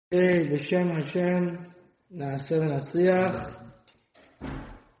Hey, B'Shem Hashem, Na'aseh v'Natzliach.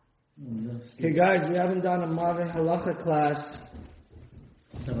 Okay, guys, we haven't done a modern halacha class.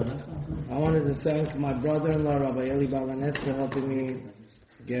 I wanted to thank my brother-in-law, Rabbi Eli Balanes, for helping me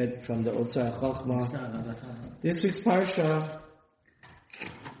get from the Otzar Chochmah. This week's parsha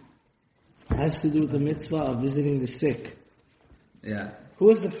has to do with the mitzvah of visiting the sick. Yeah. Who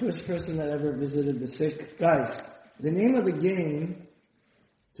was the first person that ever visited the sick? Guys, the name of the game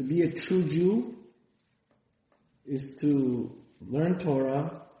to be a true Jew is to learn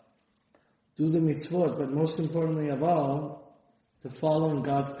Torah, do the mitzvot, but most importantly of all, to follow in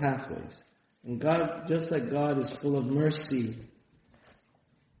God's pathways. And God, just like God is full of mercy,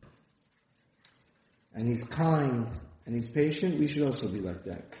 and He's kind, and He's patient, we should also be like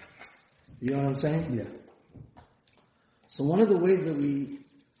that. You know what I'm saying? Yeah. So one of the ways that we,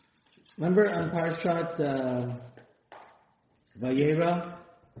 remember on Parshat Vayera,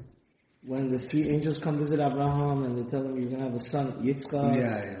 when the three angels come visit Abraham and they tell him you're going to have a son, Yitzchak.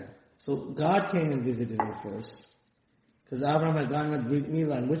 Yeah. So God came and visited him first. Because Abraham had gotten a Brit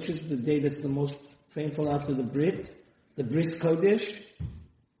Milah, which is the day that's the most painful after the Brit? The Bris Kodesh?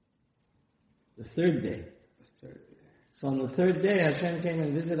 The third day. So on the third day, Hashem came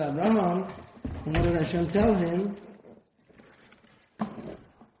and visited Abraham. And what did Hashem tell him?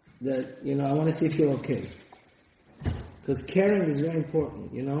 That, I want to see if you're okay. Because caring is very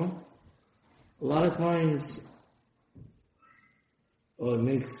important, A lot of times, it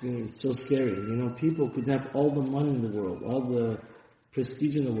makes me so scary. People could have all the money in the world, all the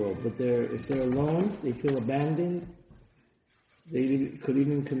prestige in the world, but if they're alone, they feel abandoned, they could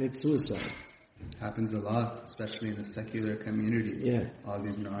even commit suicide. Happens a lot, especially in the secular community. Yeah. All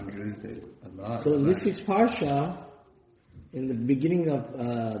these non-Jews do a lot. So in this week's Parsha, in the beginning of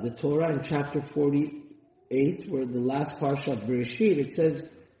the Torah, in chapter 48, where the last Parsha of Bereshit, it says,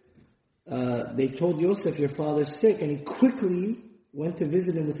 they told Yosef, your father's sick, and he quickly went to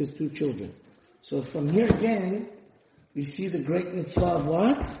visit him with his two children. So from here again, we see the great mitzvah of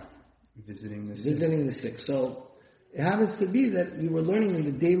what? Visiting the sick. So it happens to be that we were learning in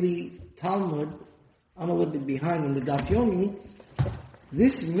the daily Talmud, I'm a little bit behind in the Daf Yomi,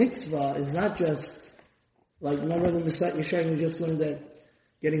 this mitzvah is not just, like remember the Masat Yesharim, we just learned that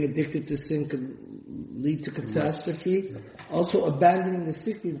getting addicted to sin could lead to catastrophe. Also, abandoning the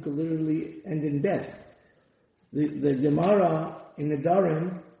sick people could literally end in death. The Gemara in the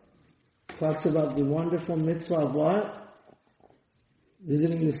Nedarim talks about the wonderful mitzvah of what?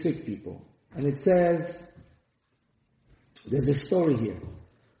 Visiting the sick people. And it says, there's a story here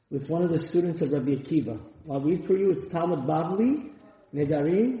with one of the students of Rabbi Akiva. I'll read for you. It's Talmud Bavli,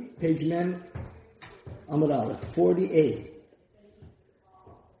 Nedarim, page Mem, Amud Aleph, 40a.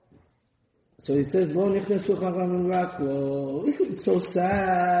 So it says, it's so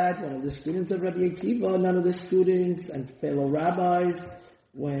sad. One of the students of Rabbi Akiva, none of the students and fellow rabbis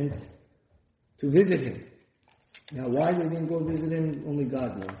went to visit him. Now, why they didn't go visit him, only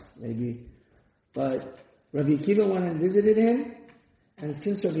God knows, maybe. But Rabbi Akiva went and visited him, and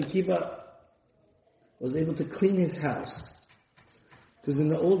since Rabbi Akiva was able to clean his house, because in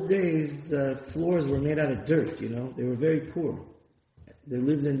the old days, the floors were made out of dirt, they were very poor. They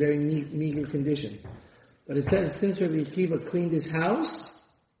lived in very meager conditions. But it says, since Rabbi Akiva cleaned his house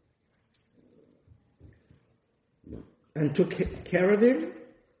and took care of him,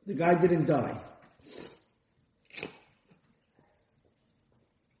 the guy didn't die.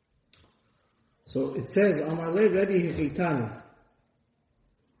 So it says, Amarle Rebbe Hichitani.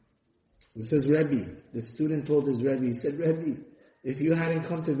 It says, Rebbe, the student told his Rebbe, he said, Rebbe, if you hadn't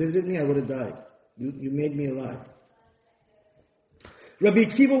come to visit me, I would have died. You made me alive. Rabbi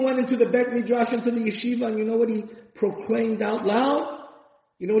Akiva went into the Bet Midrash, into the yeshiva, and you know what he proclaimed out loud?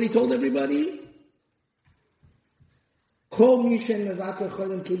 You know what he told everybody? Whoever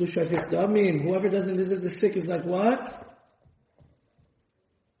doesn't visit the sick is like what?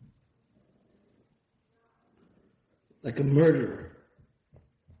 Like a murderer.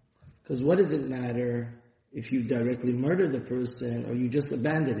 Because what does it matter if you directly murder the person or you just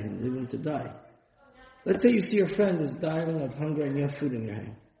abandon him, leave him to die? Let's say you see your friend is dying of hunger and you have food in your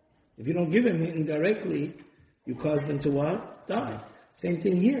hand. If you don't give him indirectly, you cause them to what? Die. Same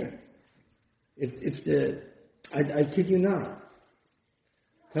thing here. I kid you not.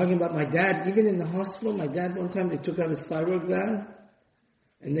 Talking about my dad, even in the hospital, my dad one time they took out his thyroid gland,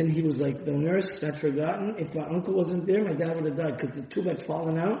 and then he was like, the nurse had forgotten, if my uncle wasn't there, my dad would have died, because the tube had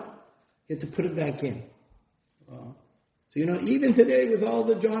fallen out, he had to put it back in. Wow. So, even today with all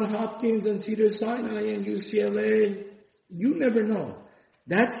the John Hopkins and Cedars-Sinai and UCLA, you never know.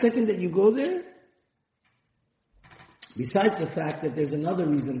 That second that you go there, Besides the fact that there's another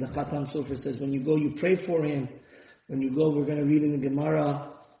reason the Khatam Sofer says when you go, you pray for him. When you go, we're going to read in the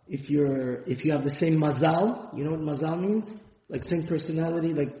Gemara, if you have the same mazal, you know what mazal means? Like same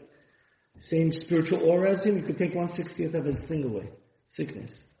personality, like same spiritual aura as him, you could take 1/60th of his thing away.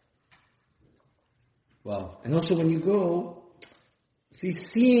 Sickness. Wow. And also when you go, see,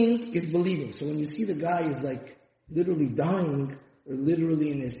 seeing is believing. So when you see the guy is like literally dying or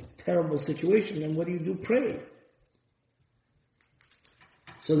literally in this terrible situation, then what do? Pray.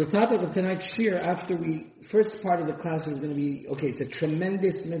 So the topic of tonight's shir, first part of the class is going to be, okay, it's a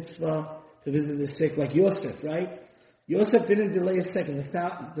tremendous mitzvah to visit the sick, like Yosef, right? Yosef didn't delay a second.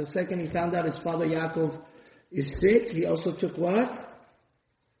 The second he found out his father Yaakov is sick, he also took what?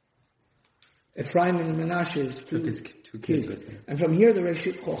 Ephraim and Menashe's two kids. And from here, the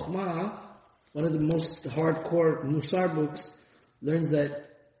Reshit Chochmah, one of the most hardcore Musar books, learns that,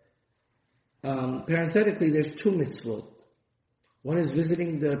 parenthetically, there's two mitzvot. One is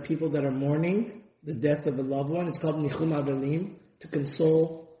visiting the people that are mourning the death of a loved one. It's called Nichum Avelim, to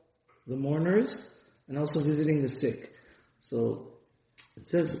console the mourners, and also visiting the sick. So it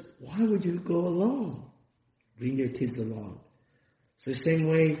says, why would you go alone? Bring your kids along. It's the same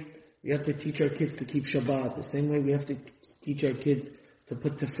way we have to teach our kids to keep Shabbat. The same way we have to teach our kids to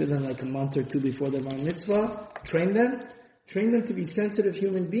put tefillin like a month or two before their bar mitzvah. Train them to be sensitive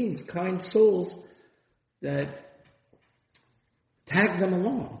human beings, kind souls that tag them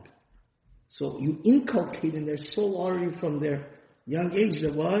along. So you inculcate in their soul already from their young age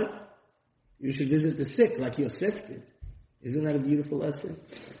that what? You should visit the sick like Yosef did. Isn't that a beautiful lesson?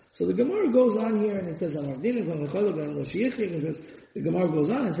 So the Gemara goes on here and it says, the Gemara goes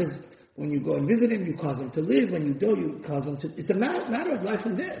on and says, when you go and visit him, you cause him to live. When you do, you cause him to... It's a matter of life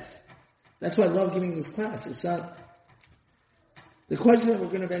and death. That's why I love giving this class. It's not... The question that we're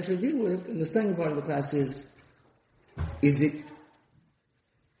going to eventually deal with in the second part of the class is it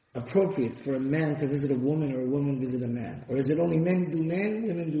appropriate for a man to visit a woman or a woman visit a man? Or is it only men do men,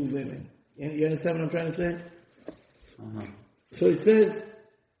 women do women? You understand what I'm trying to say? Uh-huh. So it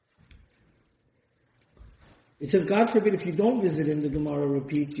says, God forbid if you don't visit him, the Gemara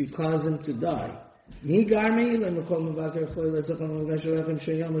repeats, you cause him to die. So it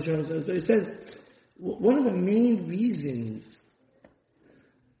says, one of the main reasons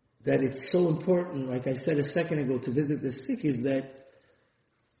that it's so important, like I said a second ago, to visit the sick is that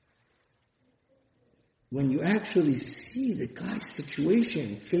when you actually see the guy's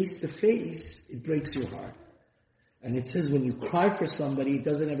situation face to face, it breaks your heart. And it says when you cry for somebody, it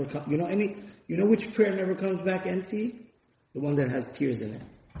doesn't ever come. You know which prayer never comes back empty? The one that has tears in it.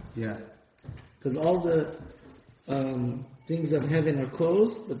 Yeah. Because all the things of heaven are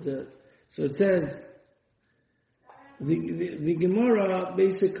closed, so it says the Gemara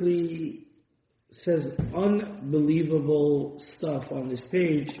basically says unbelievable stuff on this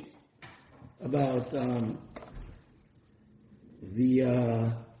page about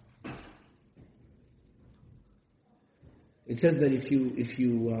it says that if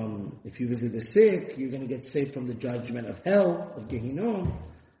you visit the sick, you're going to get saved from the judgment of hell, of Gehinnom,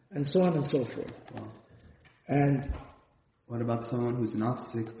 and so on and so forth. Wow. And what about someone who's not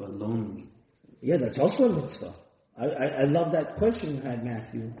sick but lonely? Yeah, that's also a mitzvah. I love that question you had,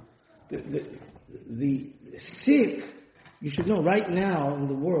 Matthew. The sick, you should know right now in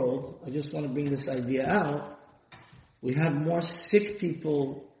the world, I just want to bring this idea out, we have more sick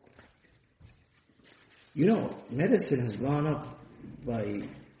people. Medicine has gone up by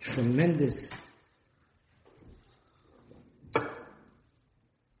tremendous,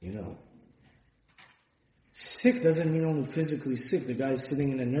 sick doesn't mean only physically sick. The guy's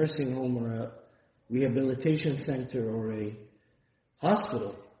sitting in a nursing home or a rehabilitation center or a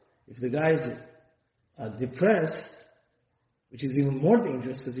hospital. If the guy's depressed, which is even more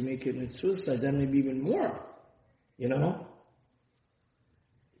dangerous because he may commit suicide, then maybe even more,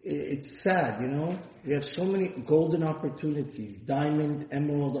 It's sad, We have so many golden opportunities, diamond,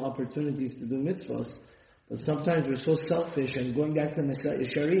 emerald opportunities to do mitzvahs, but sometimes we're so selfish, and going back to the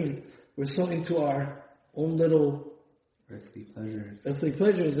Yesharim, we're so into our own little earthly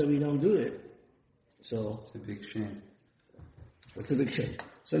pleasures that we don't do it. So it's a big shame. It's a big shame.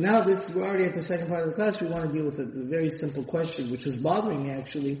 So now we're already at the second part of the class. We want to deal with a very simple question, which was bothering me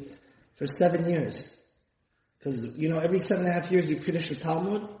actually for 7 years. Because, every 7.5 years you finish the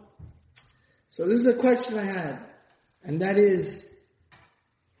Talmud. So this is a question I had. And that is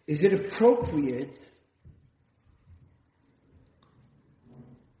it appropriate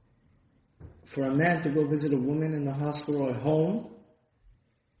for a man to go visit a woman in the hospital or home?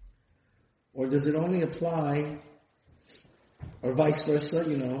 Or does it only apply, or vice versa,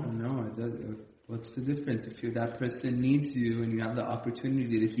 No, it does. What's the difference? If that person needs you and you have the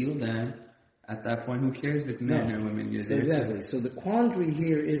opportunity to heal them, at that point, who cares if it's men or women? You're there. Exactly. So the quandary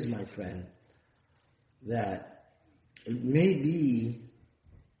here is, my friend, that it may be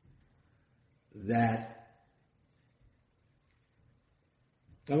that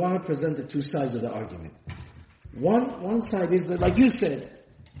I want to present the two sides of the argument. One side is that, like you said,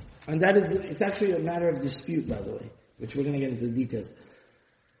 and that is, it's actually a matter of dispute, by the way, which we're going to get into the details.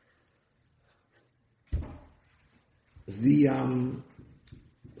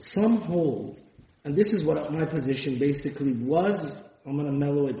 Some hold, and this is what my position basically was. I'm going to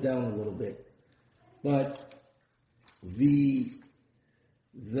mellow it down a little bit, but the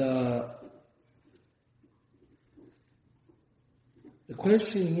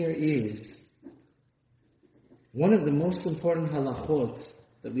question here is, one of the most important halachot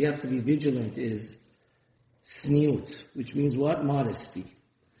that we have to be vigilant is sniut, which means what? Modesty.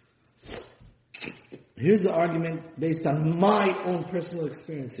 Here's the argument based on my own personal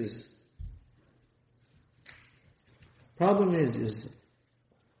experiences. Problem is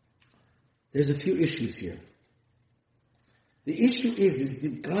there's a few issues here. The issue is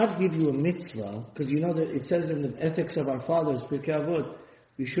did God give you a mitzvah? Because you know that it says in the ethics of our fathers, Pirkei Avot,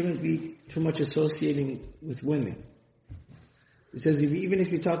 we shouldn't be too much associating with women. It says even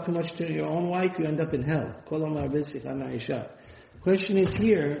if you talk too much to your own wife, you end up in hell. Question is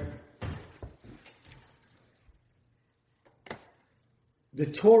here, the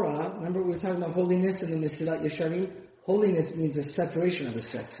Torah, remember we were talking about holiness and the Mesilat Yesharim? Holiness means the separation of the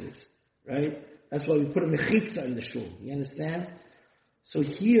sexes, right? That's why we put a mechitza in the shul. You understand? So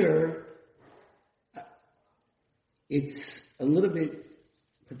here, it's a little bit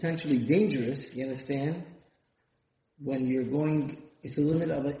potentially dangerous, you understand? When you're going, it's a limit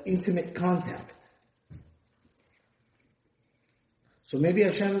of an intimate contact. So maybe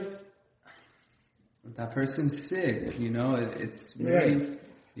Hashem... That person's sick, it's very, right.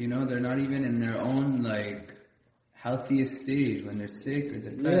 They're not even in their own, healthiest stage when they're sick or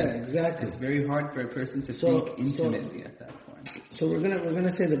depressed. Yeah, exactly. It's very hard for a person to speak intimately at that point. So we're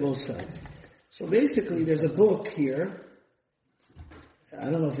gonna say the both sides. So basically, there's a book here. I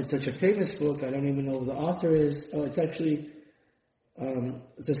don't know if it's such a famous book. I don't even know who the author is. Oh, it's actually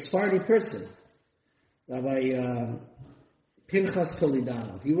it's a Sephardi person, Rabbi Pinchas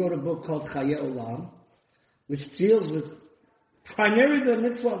Toledano. He wrote a book called Chaye Olam, which deals with primarily the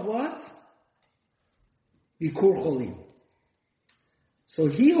mitzvah of what? BIKUR CHOLIM. So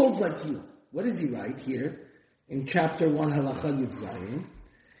he holds like you. What does he write here? In chapter 1, Halacha Yud Zayin,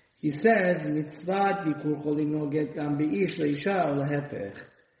 he says, Mitzvat BIKUR CHOLIM noget gam beish leisha or lehepech.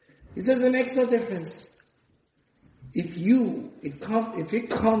 He says it makes no difference. If it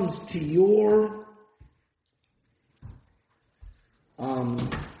comes to your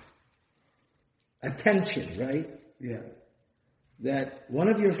attention, right? Yeah. That one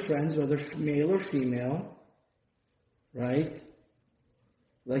of your friends, whether male or female, right?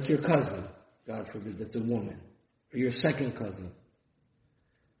 Like your cousin, God forbid, that's a woman, or your second cousin.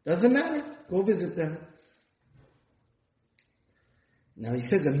 Doesn't matter. Go visit them. Now he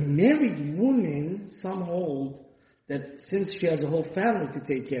says a married woman, some hold that since she has a whole family to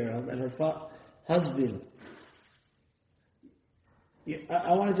take care of and her husband.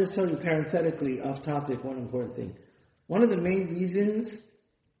 I want to just tell you parenthetically, off topic, one important thing. One of the main reasons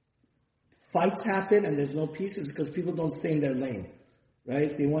fights happen and there's no peace is because people don't stay in their lane,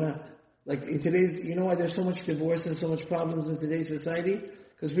 right? They want to, in today's, you know why there's so much divorce and so much problems in today's society?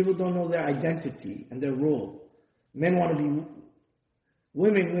 Because people don't know their identity and their role. Men want to be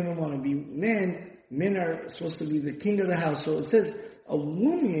women want to be men are supposed to be the king of the house. So it says a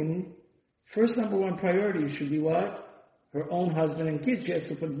woman, first number one priority should be what? Her own husband and kids. She has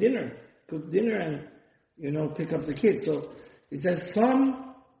to cook dinner and, pick up the kids. So it says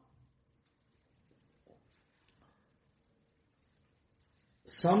some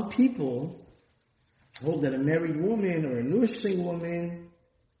people hold that a married woman or a nursing woman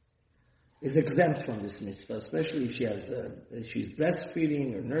is exempt from this mitzvah, especially if she's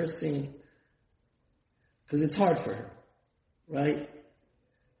breastfeeding or nursing, because it's hard for her, right?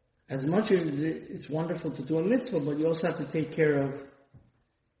 As much as it's wonderful to do a mitzvah, but you also have to take care of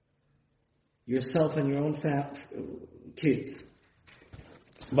yourself and your own kids.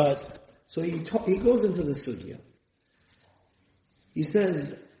 But so he goes into the sugya. He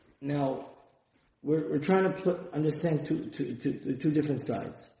says, now we're trying to understand two different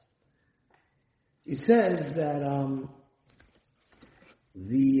sides. It says that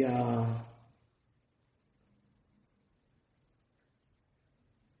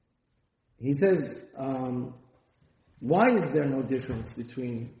he says, why is there no difference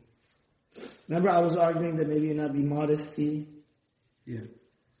between Remember I was arguing that maybe not be modesty? Yeah.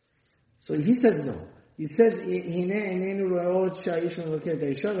 So he says no. He says, he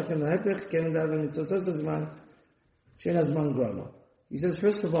says,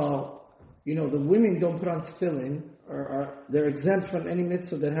 first of all, the women don't put on tefillin, or they're exempt from any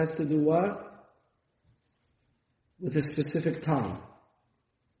mitzvah that has to do what? With a specific time.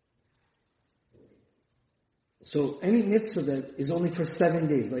 So any mitzvah that is only for 7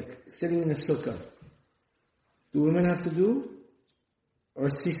 days, like sitting in a sukkah, do women have to do? Or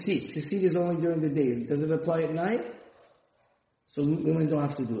tzitzit. Tzitzit is only during the days. Does it apply at night? So women don't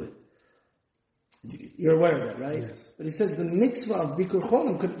have to do it. You're aware of that, right? Yes. But he says the mitzvah of BIKUR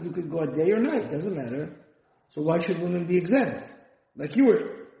CHOLIM, you could go a day or night. Doesn't matter. So why should women be exempt? Like you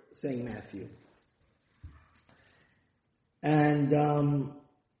were saying, Matthew. And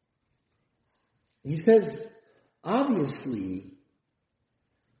he says, obviously,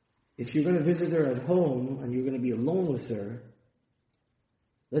 if you're going to visit her at home and you're going to be alone with her,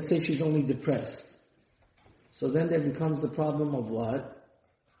 let's say she's only depressed. So then there becomes the problem of what?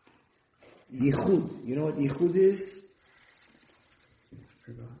 Yichud. You know what yichud is?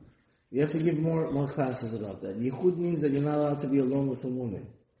 You have to give more classes about that. Yichud means that you're not allowed to be alone with a woman.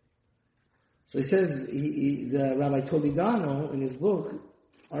 So he says, the Rabbi Toledano in his book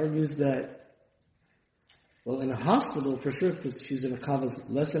argues that, well, in a hospital, for sure, if she's in a Kava's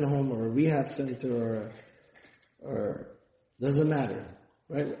lesson home or a rehab center or doesn't matter.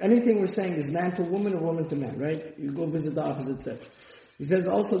 Right? Anything we're saying is man to woman or woman to man, right? You go visit the opposite sex. He says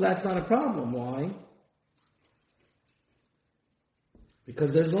also that's not a problem. Why?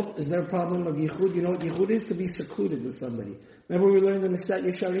 Because is there a problem of yichud? You know what yichud is? To be secluded with somebody. Remember we learned the Misat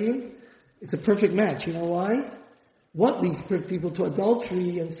Yesharim? It's a perfect match. You know why? What leads people to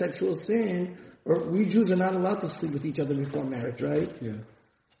adultery and sexual sin? Or we Jews are not allowed to sleep with each other before marriage, right? Yeah.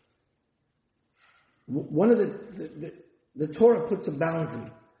 One of the Torah puts a boundary.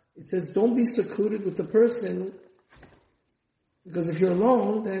 It says, don't be secluded with the person, because if you're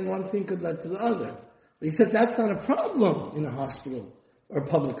alone, then one thing could lead to the other. But he said that's not a problem in a hospital or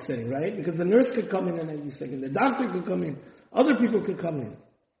public setting, right? Because the nurse could come in at any second, the doctor could come in, other people could come in.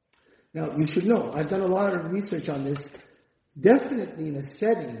 Now, you should know, I've done a lot of research on this. Definitely in a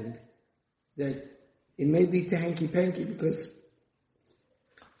setting that it may lead to hanky-panky, because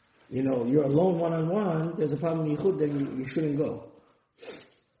you're alone one-on-one, there's a problem in yichud, then you shouldn't go.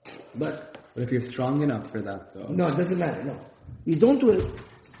 But if you're strong enough for that, though. No, it doesn't matter, no. You don't do it,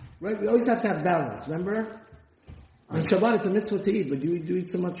 right? We always have to have balance, remember? On Shabbat, it's a mitzvah to eat, but you eat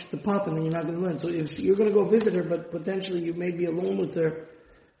so much to pop, and then you're not going to learn. So if you're going to go visit her, but potentially you may be alone with her,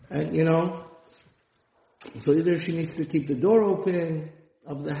 and so either she needs to keep the door open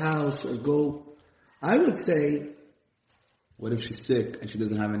of the house, or go. I would say, what if she's sick and she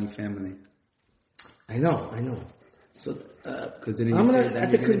doesn't have any family? I know. So, because then I'm going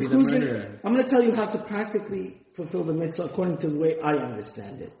to tell you how to practically fulfill the mitzvah according to the way I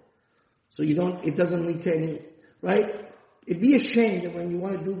understand it. So it doesn't lead to any, right? It'd be a shame that when you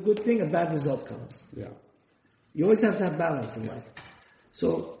want to do a good thing, a bad result comes. Yeah. You always have to have balance in life.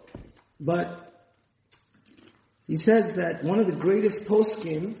 So, but he says that one of the greatest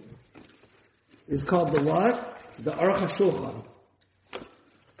poskim is called the what? The Aruch HaShulchan.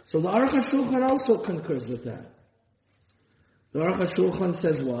 So the Aruch HaShulchan also concurs with that. The Aruch HaShulchan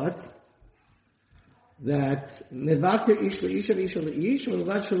says what? That mevaker ish leisha leisha leish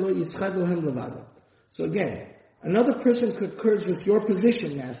v'levad shelo yischad lohem levado. So again, another person concurs with your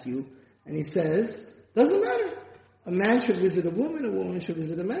position, Matthew, and he says, doesn't matter. A man should visit a woman should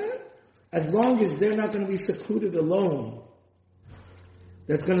visit a man, as long as they're not going to be secluded alone.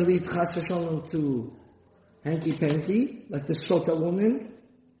 That's going to lead chas v'shalom to hanky-panky, like the Sota woman.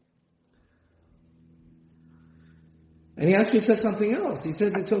 And he actually says something else. He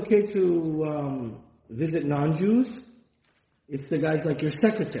says it's okay to visit non-Jews if the guy's like your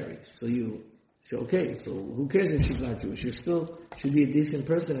secretary. So okay, so who cares if she's not Jewish? You still should be a decent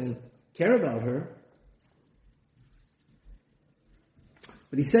person and care about her.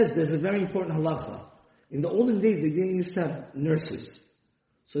 But he says there's a very important halacha. In the olden days, they didn't used to have nurses.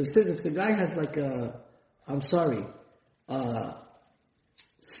 So he says if the guy has like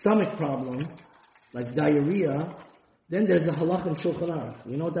stomach problem, like diarrhea, then there's a halacha in Shulchan Aruch.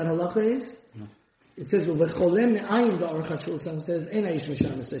 You know what that halacha is? No. It says, "V'cholem me'ayim." The Aruch HaShulchan says, "Ein ha'ish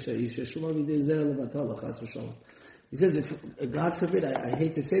misham esesha ish yeshuma v'dei zera levatala chas v'shalom." He says, if God forbid, I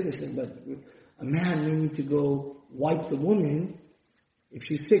hate to say this thing, but a man may need to go wipe the woman if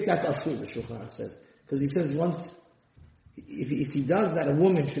she's sick. That's asur. The Shulchan Aruch says, because he says once, if he does that, a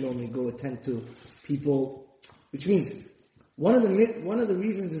woman should only go attend to people, which means one of the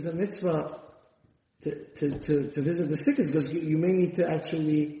reasons is a mitzvah to visit the sick is because you may need to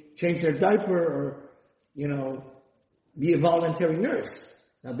actually change their diaper or, be a voluntary nurse.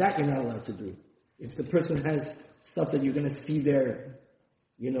 Now that you're not allowed to do. If the person has stuff that you're going to see their,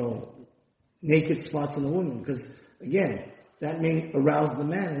 naked spots in the woman, because again, that may arouse the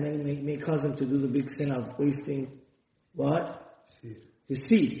man and then it may cause him to do the big sin of wasting what? His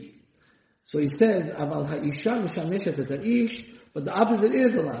seed. So he says, Aval ha'isha mishameshet et ha'ish, but the opposite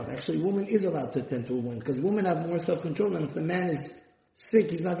is allowed. Actually, a woman is allowed to attend to a woman, because women have more self-control, and if the man is sick,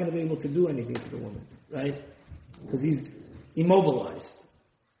 he's not going to be able to do anything to the woman, right? Because he's immobilized.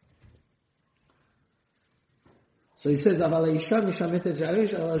 So he says, "Aval ha'isha mishamet et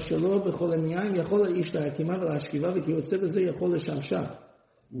ha'ish, aval shelo b'chol ha'miyayim yachol ha'ish la'akima v'la'ashkiva v'kiyotze b'zeh yachol l'shamsha."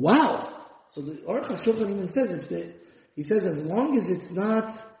 Wow! So the Aruch HaShulchan even says he says as long as it's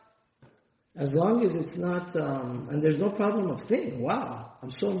not, and there's no problem of staying. Wow! I'm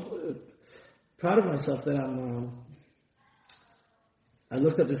so proud of myself that I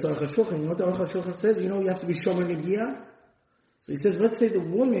looked up this Aruch HaShulchan. You know what the Aruch HaShulchan says? You have to be shomer negiah. So he says, let's say the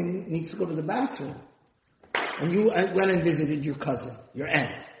woman needs to go to the bathroom, and you went and visited your cousin, your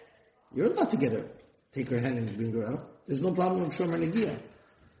aunt. You're allowed to take her hand and bring her out. There's no problem with shomer negiah.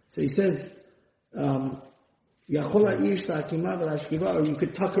 So he says, or you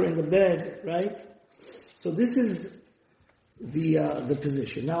could tuck her in the bed, right? So this is the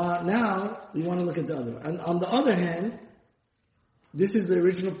position. Now we want to look at the other. And on the other hand, this is the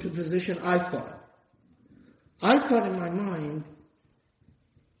original position I thought. I thought in my mind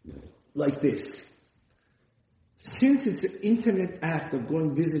like this. Since it's an intimate act of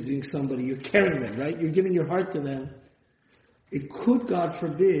going visiting somebody, you're carrying them, right? You're giving your heart to them. It could, God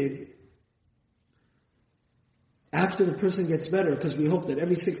forbid, after the person gets better, because we hope that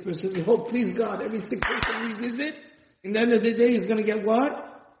every sick person, please God, every sick person we visit, in the end of the day is going to get what?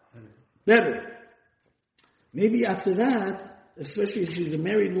 Better. Maybe after that, especially if she's a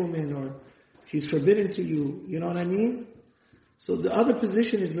married woman or she's forbidden to you, you know what I mean? So the other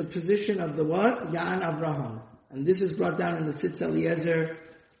position is the position of the what? Ya'an Avraham. And this is brought down in the Sitz Eliezer,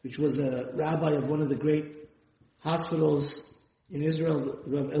 which was a rabbi of one of the great hospitals in Israel,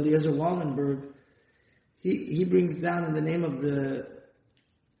 Rav Eliezer Wallenberg. He brings down in the name of the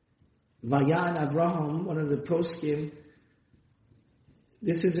Vayan Avraham, one of the poskim.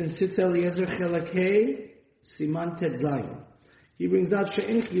 This is in Sitz Eliezer Chelakei Siman Tet Zayin. He brings out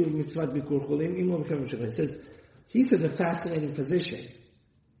She'en Chiyuv Mitzvat Bikur Cholim Imo B'Kerem Shechah. He says a fascinating position,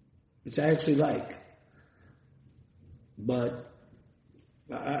 which I actually like. But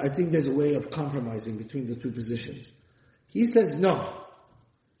I think there's a way of compromising between the two positions. He says, no.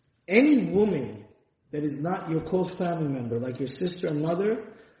 Any woman that is not your close family member, like your sister and mother,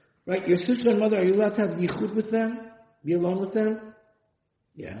 right? Your sister and mother, are you allowed to have yichud with them? Be alone with them?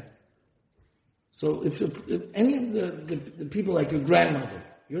 Yeah. So if any of the people like your grandmother,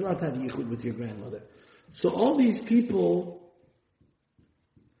 you're allowed to have yichud with your grandmother. So all these people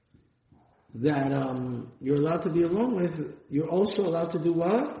that you're allowed to be alone with, you're also allowed to do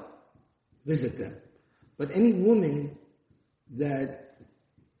what? Visit them. But any woman that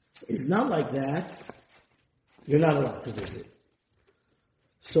is not like that, you're not allowed to visit.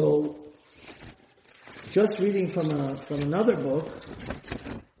 So, just reading from another book,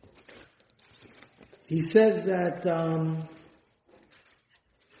 he says that,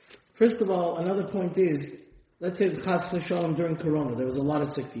 first of all, another point is, let's say Chas v'Shalom during Corona, there was a lot of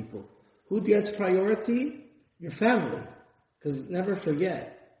sick people. Who gets priority? Your family. Because never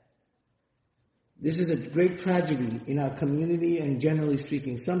forget, this is a great tragedy in our community and generally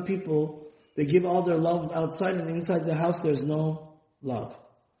speaking. Some people, they give all their love outside and inside the house there's no love.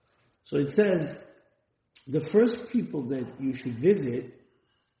 So it says, the first people that you should visit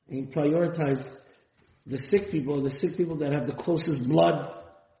and prioritize the sick people that have the closest blood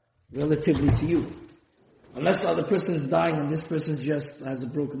relatively to you. Unless the other person is dying and this person just has a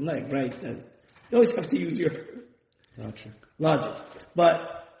broken leg, right? You always have to use your logic.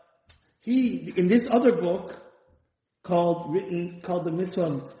 But in this other book called the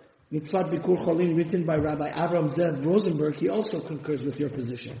Mitzvah Mitzvat Bikur Cholim, written by Rabbi Avram Zev Rosenberg, he also concurs with your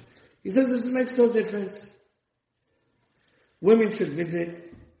position. He says this makes no difference. Women should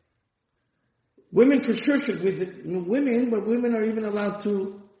visit. Women for sure should visit women, but women are even allowed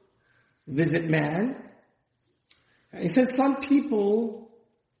to visit man. And he says some people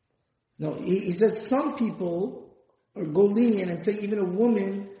go lenient and say even a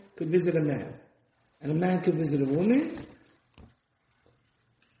woman could visit a man. And a man could visit a woman.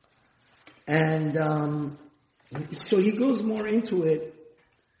 And so he goes more into it.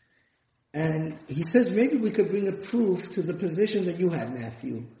 And he says maybe we could bring a proof to the position that you had,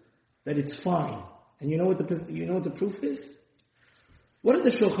 Matthew, that it's fine. And you know what the proof is? What did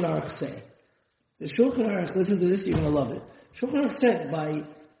the Shulchan Aruch say? The Shulchan Aruch, listen to this, you're going to love it. Shulchan Aruch said by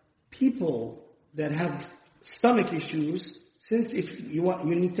people that have stomach issues, since if you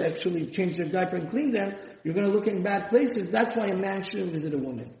need to actually change their diaper and clean them, you're going to look in bad places. That's why a man shouldn't visit a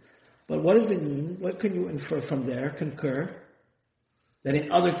woman. But what does it mean? What can you infer from there? Concur that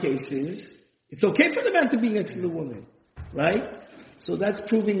in other cases, it's okay for the man to be next to the woman, right? So that's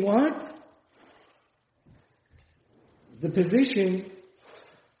proving what? The position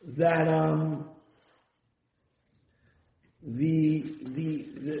that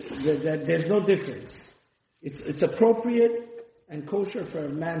that there's no difference. It's appropriate and kosher for a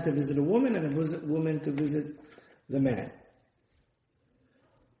man to visit a woman and a woman to visit the man.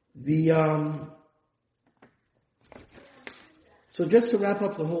 So just to wrap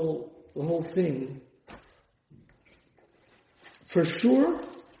up the whole thing, for sure,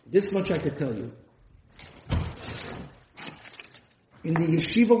 this much I could tell you. In the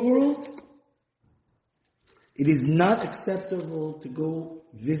yeshiva world, it is not acceptable to go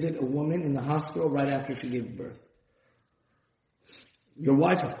visit a woman in the hospital right after she gave birth. Your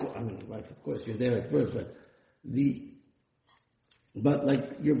wife, of course, you're there at birth, but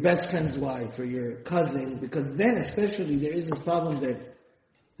like your best friend's wife or your cousin, because then especially there is this problem that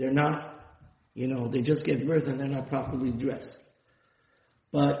they're not, they just gave birth and they're not properly dressed.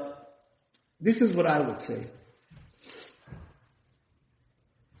 But this is what I would say.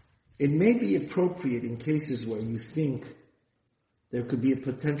 It may be appropriate in cases where you think there could be a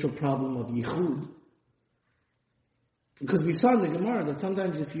potential problem of yichud, because we saw in the Gemara that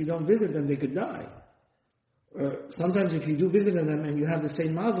sometimes if you don't visit them, they could die. Or sometimes if you do visit them and you have the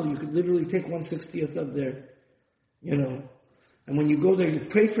same mazel, you could literally take 1/60th of their, and when you go there, you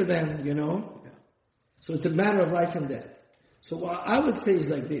pray for them, So it's a matter of life and death. So what I would say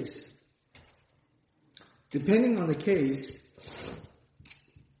is like this. Depending on the case,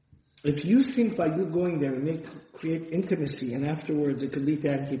 if you think by you going there and create intimacy and afterwards it could lead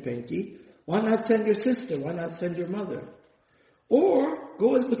to hanky-panky, why not send your sister? Why not send your mother? Or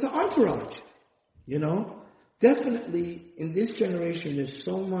go with the entourage, Definitely in this generation there's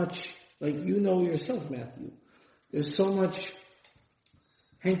so much, like yourself, Matthew, there's so much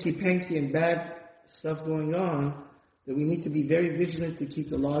hanky-panky and bad stuff going on that we need to be very vigilant to keep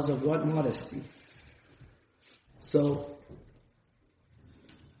the laws of what? Modesty. So,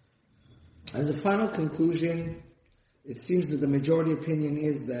 as a final conclusion, it seems that the majority opinion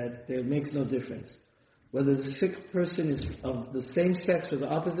is that it makes no difference. Whether the sick person is of the same sex or the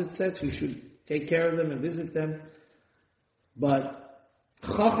opposite sex, you should take care of them and visit them. But,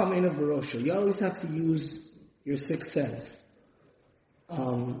 chacham eino barosho, you always have to use your sixth sense.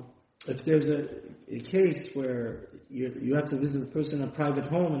 If there's a case where you have to visit the person in a private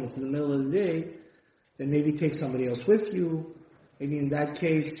home and it's in the middle of the day, then maybe take somebody else with you. Maybe in that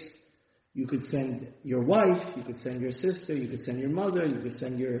case, you could send your wife, you could send your sister, you could send your mother, you could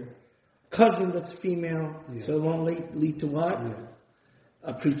send your cousin that's female. Yeah. So it won't lead to what? Yeah.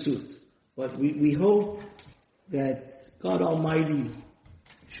 A pritzut. But we hope that God Almighty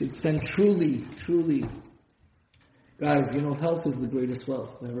should send truly, guys, health is the greatest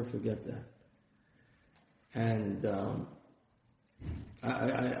wealth. Never forget that. And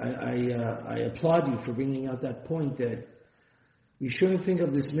I applaud you for bringing out that point that we shouldn't think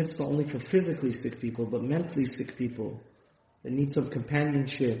of this mitzvah only for physically sick people, but mentally sick people that need some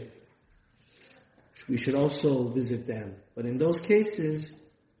companionship. We should also visit them. But in those cases,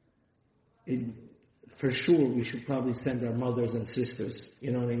 for sure, we should probably send our mothers and sisters,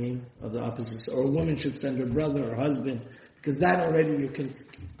 you know what I mean, of the opposites. Or a woman should send her brother or husband, because that already you're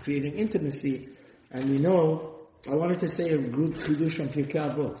creating intimacy. And I wanted to say a good chidush on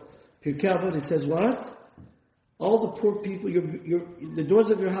Pirkei Avot. Pirkei Avot, it says what? All the poor people, the doors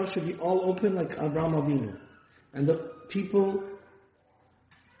of your house should be all open like Avraham Avinu. And the people,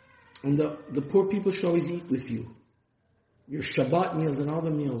 and the poor people should always eat with you. Your Shabbat meals and all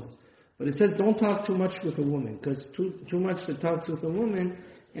the meals. But it says don't talk too much with a woman, because too much that talks with a woman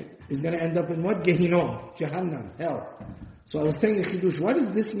is going to end up in what? Gehinom, Jahannam, hell. So I was saying in Chidush, what does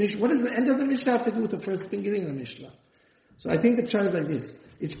the end of the Mishnah have to do with the first beginning of the Mishnah? So I think the pshat is like this.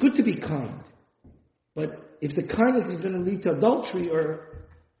 It's good to be kind. But if the kindness is going to lead to adultery or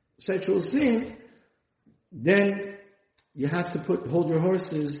sexual sin, then you have to hold your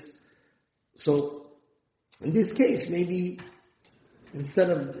horses. So in this case, maybe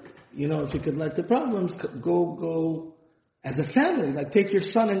instead of, if you could let the problems go as a family, like take your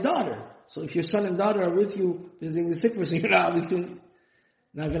son and daughter. So if your son and daughter are with you visiting the sick person, you're obviously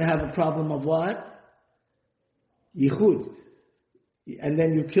not going to have a problem of what? Yichud. and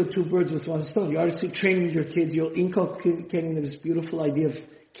then you kill two birds with one stone. You're obviously training your kids, you're inculcating them this beautiful idea of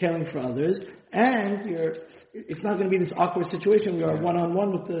caring for others, and it's not going to be this awkward situation where you're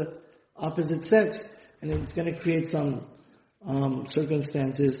one-on-one with the opposite sex, and it's going to create some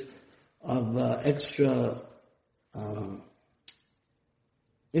circumstances of extra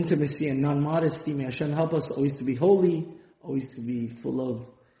intimacy and non-modesty. May Hashem help us always to be holy, always to be full of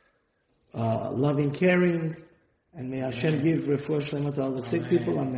loving, caring, and may Hashem give refuah shlema to all the sick people. Amen.